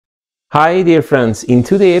Hi dear friends, in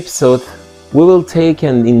today's episode we will take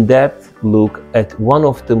an in-depth look at one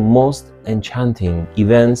of the most enchanting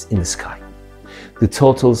events in the sky, the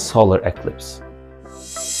total solar eclipse.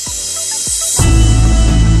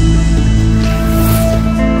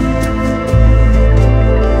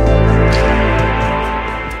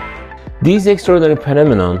 This extraordinary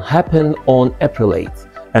phenomenon happened on April 8th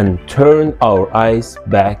and turned our eyes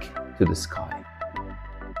back to the sky.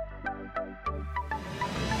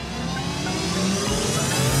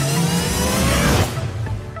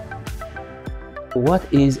 What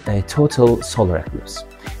is a total solar eclipse?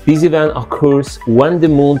 This event occurs when the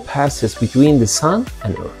moon passes between the sun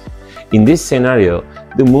and Earth. In this scenario,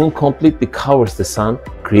 the moon completely covers the sun,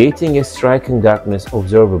 creating a striking darkness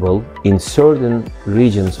observable in certain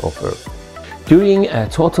regions of Earth. During a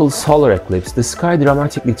total solar eclipse, the sky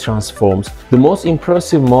dramatically transforms. The most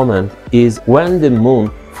impressive moment is when the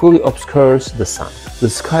moon fully obscures the sun. The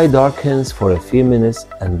sky darkens for a few minutes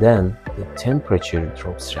and then the temperature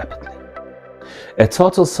drops rapidly. A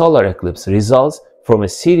total solar eclipse results from a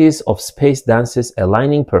series of space dances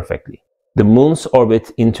aligning perfectly. The moon's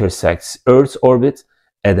orbit intersects Earth's orbit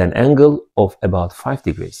at an angle of about 5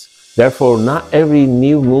 degrees. Therefore, not every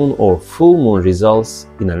new moon or full moon results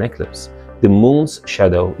in an eclipse. The moon's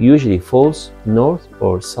shadow usually falls north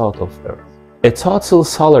or south of Earth. A total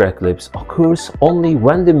solar eclipse occurs only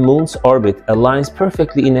when the moon's orbit aligns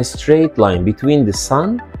perfectly in a straight line between the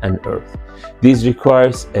sun and Earth. This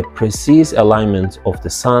requires a precise alignment of the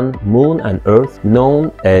sun, moon, and Earth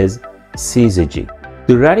known as syzygy.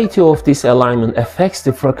 The rarity of this alignment affects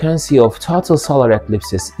the frequency of total solar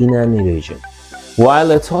eclipses in any region.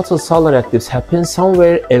 While a total solar eclipse happens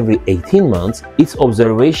somewhere every 18 months, its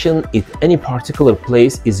observation at any particular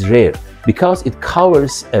place is rare because it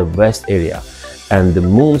covers a vast area and the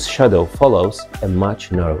moon's shadow follows a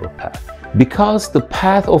much narrower path. Because the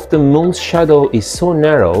path of the moon's shadow is so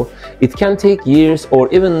narrow, it can take years or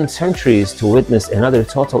even centuries to witness another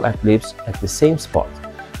total eclipse at the same spot.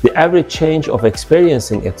 The average change of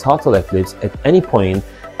experiencing a total eclipse at any point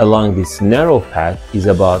along this narrow path is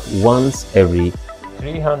about once every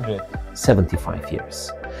 375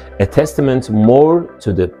 years, a testament more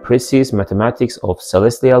to the precise mathematics of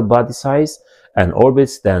celestial body size and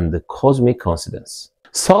orbits than the cosmic coincidence.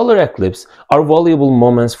 Solar eclipses are valuable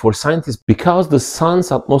moments for scientists because the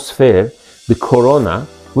sun's atmosphere, the corona,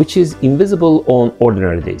 which is invisible on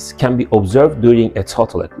ordinary days, can be observed during a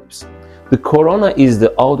total eclipse. The corona is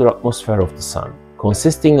the outer atmosphere of the sun,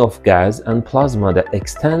 consisting of gas and plasma that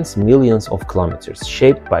extends millions of kilometers,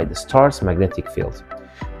 shaped by the star's magnetic field.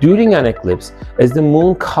 During an eclipse, as the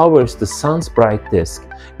moon covers the sun's bright disk,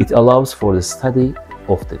 it allows for the study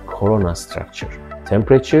of the corona structure,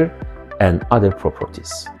 temperature, and other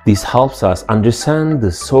properties. This helps us understand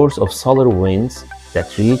the source of solar winds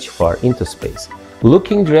that reach far into space.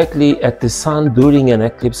 Looking directly at the sun during an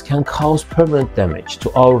eclipse can cause permanent damage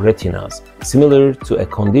to our retinas, similar to a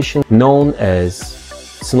condition known as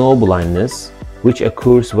snow blindness, which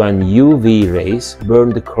occurs when UV rays burn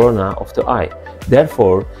the corona of the eye.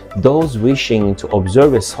 Therefore, those wishing to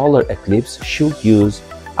observe a solar eclipse should use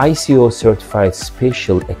ISO-certified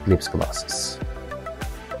special eclipse glasses.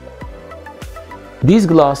 These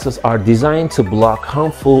glasses are designed to block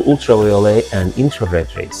harmful ultraviolet and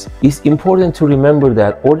infrared rays. It's important to remember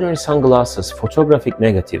that ordinary sunglasses, photographic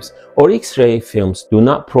negatives, or X-ray films do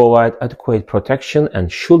not provide adequate protection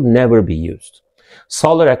and should never be used.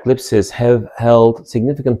 Solar eclipses have held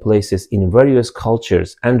significant places in various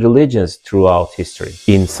cultures and religions throughout history.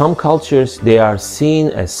 In some cultures, they are seen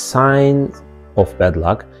as signs of bad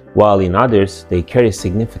luck, while in others, they carry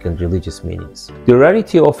significant religious meanings. The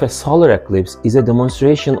rarity of a solar eclipse is a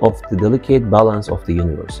demonstration of the delicate balance of the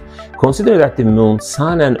universe. Consider that the moon,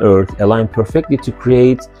 sun, and Earth align perfectly to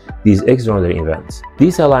create these extraordinary events.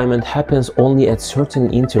 This alignment happens only at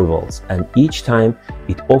certain intervals, and each time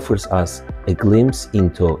it offers us a glimpse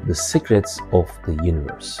into the secrets of the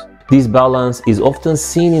universe. This balance is often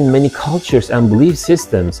seen in many cultures and belief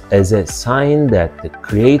systems as a sign that the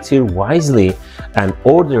Creator wisely and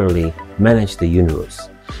orderly managed the universe.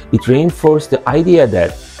 It reinforces the idea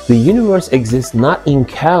that the universe exists not in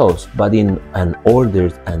chaos but in an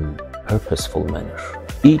ordered and purposeful manner.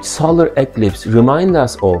 Each solar eclipse reminds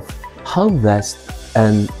us of how vast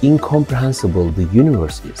and incomprehensible the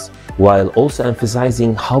universe is, while also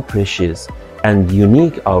emphasizing how precious and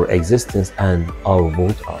unique our existence and our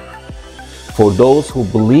world are. For those who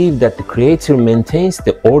believe that the Creator maintains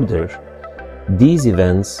the order, these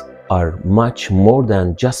events are much more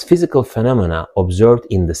than just physical phenomena observed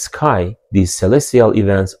in the sky. These celestial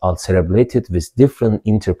events are celebrated with different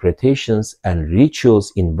interpretations and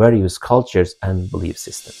rituals in various cultures and belief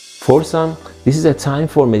systems. For some, this is a time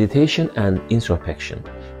for meditation and introspection,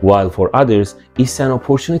 while for others, it's an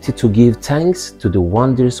opportunity to give thanks to the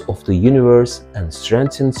wonders of the universe and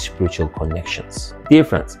strengthen spiritual connections. Dear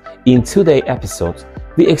friends, in today's episode,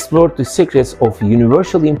 we explored the secrets of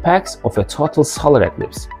universal impacts of a total solar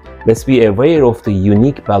eclipse. Let's be aware of the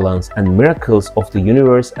unique balance and miracles of the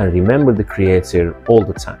universe and remember the Creator all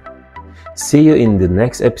the time. See you in the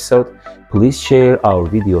next episode. Please share our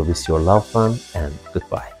video with your loved one and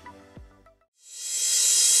goodbye.